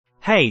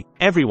Hey,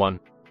 everyone!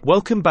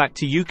 Welcome back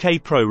to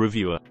UK Pro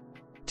Reviewer.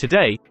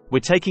 Today, we're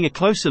taking a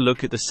closer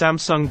look at the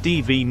Samsung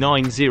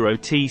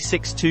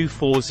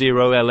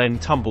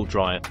DV90T6240LN tumble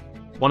dryer,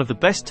 one of the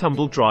best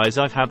tumble dryers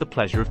I've had the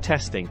pleasure of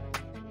testing.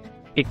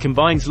 It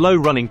combines low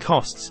running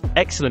costs,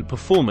 excellent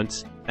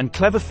performance, and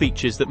clever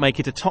features that make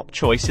it a top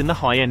choice in the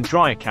high-end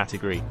dryer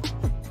category.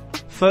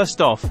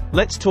 First off,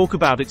 let's talk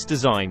about its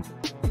design.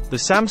 The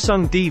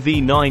Samsung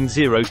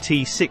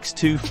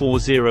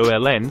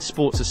DV90T6240LN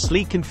sports a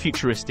sleek and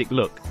futuristic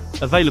look,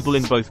 available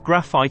in both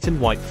graphite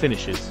and white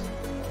finishes.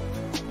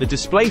 The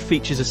display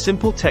features a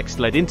simple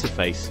text-led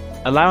interface,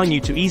 allowing you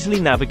to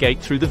easily navigate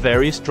through the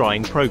various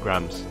drying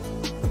programs.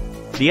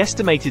 The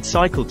estimated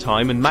cycle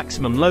time and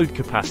maximum load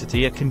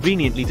capacity are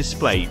conveniently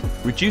displayed,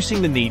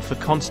 reducing the need for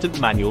constant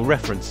manual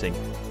referencing.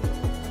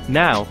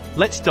 Now,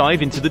 let's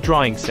dive into the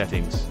drying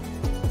settings.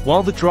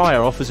 While the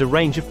dryer offers a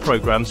range of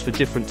programs for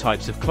different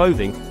types of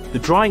clothing, the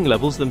drying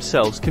levels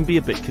themselves can be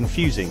a bit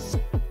confusing.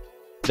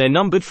 They're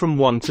numbered from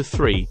 1 to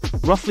 3,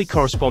 roughly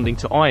corresponding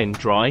to iron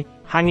dry,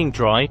 hanging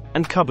dry,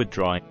 and cupboard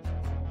dry.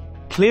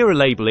 Clearer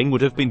labeling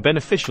would have been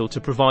beneficial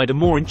to provide a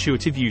more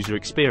intuitive user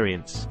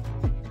experience.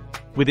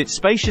 With its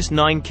spacious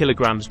 9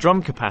 kg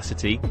drum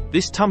capacity,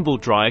 this tumble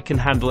dryer can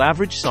handle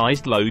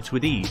average-sized loads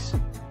with ease.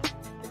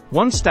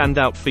 One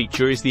standout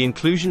feature is the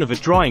inclusion of a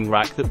drying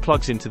rack that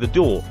plugs into the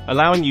door,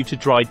 allowing you to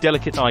dry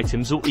delicate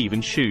items or even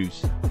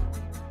shoes.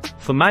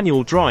 For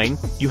manual drying,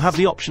 you have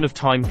the option of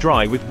time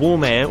dry with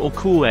warm air or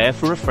cool air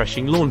for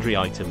refreshing laundry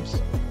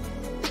items.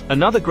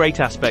 Another great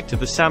aspect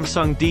of the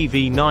Samsung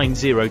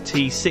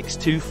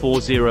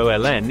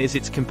DV90T6240LN is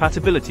its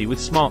compatibility with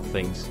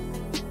SmartThings.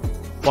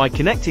 By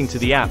connecting to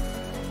the app,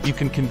 you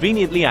can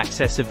conveniently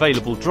access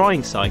available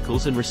drying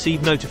cycles and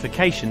receive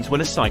notifications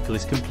when a cycle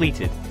is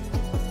completed.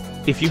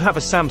 If you have a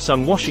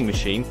Samsung washing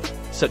machine,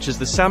 such as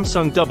the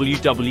Samsung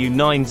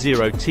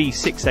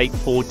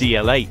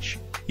DV90T68440LN,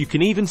 you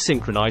can even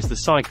synchronize the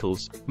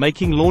cycles,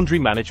 making laundry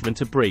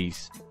management a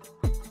breeze.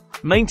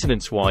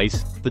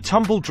 Maintenance-wise, the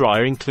tumble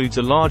dryer includes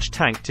a large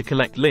tank to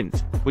collect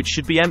lint, which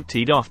should be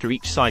emptied after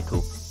each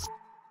cycle.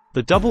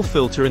 The double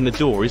filter in the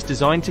door is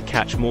designed to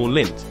catch more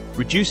lint,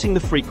 reducing the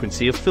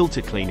frequency of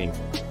filter cleaning.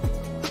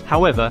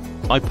 However,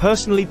 I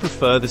personally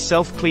prefer the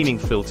self-cleaning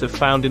filter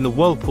found in the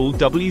Whirlpool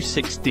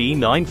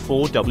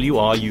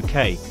W6D94WR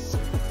UK.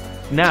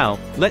 Now,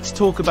 let's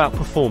talk about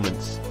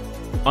performance.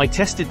 I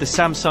tested the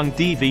Samsung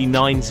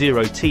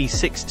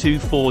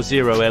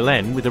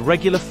DV90T6240LN with a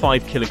regular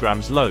 5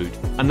 kg load,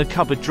 and the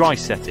cupboard dry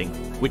setting,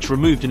 which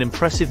removed an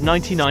impressive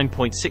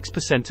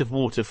 99.6% of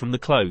water from the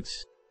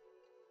clothes.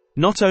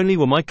 Not only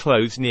were my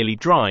clothes nearly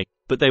dry,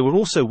 but they were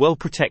also well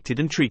protected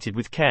and treated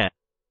with care.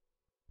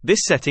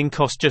 This setting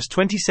cost just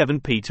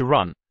 27p to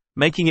run,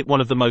 making it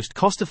one of the most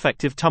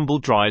cost-effective tumble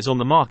dryers on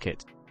the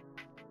market.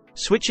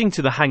 Switching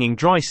to the hanging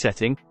dry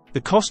setting,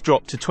 the cost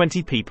dropped to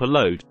 20p per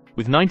load,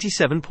 with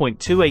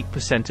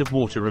 97.28% of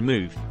water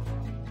removed.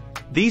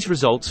 These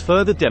results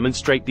further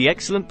demonstrate the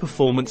excellent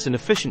performance and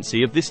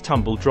efficiency of this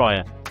tumble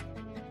dryer.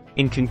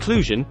 In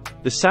conclusion,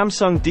 the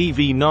Samsung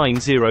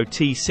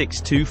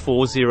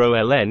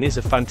DV90T6240LN is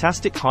a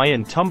fantastic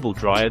high-end tumble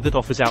dryer that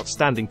offers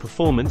outstanding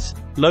performance,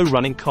 low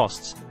running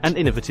costs, and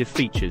innovative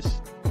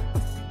features.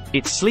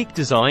 Its sleek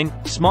design,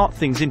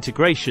 SmartThings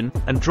integration,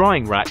 and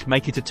drying rack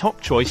make it a top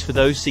choice for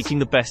those seeking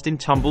the best in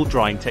tumble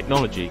drying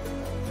technology.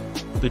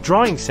 The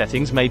drying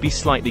settings may be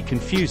slightly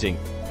confusing,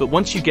 but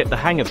once you get the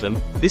hang of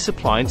them, this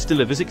appliance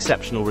delivers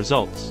exceptional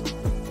results.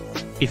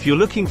 If you're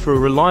looking for a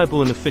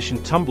reliable and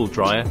efficient tumble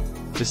dryer,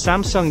 the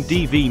Samsung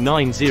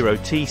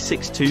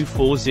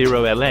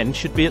DV90T6240LN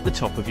should be at the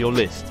top of your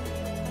list.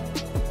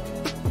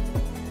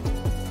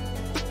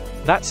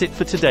 That's it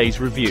for today's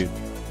review.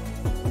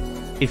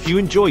 If you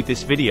enjoyed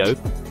this video,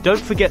 don't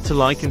forget to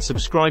like and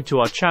subscribe to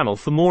our channel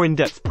for more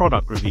in-depth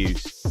product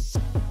reviews.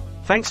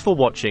 Thanks for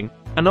watching,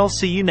 and I'll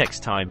see you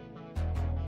next time.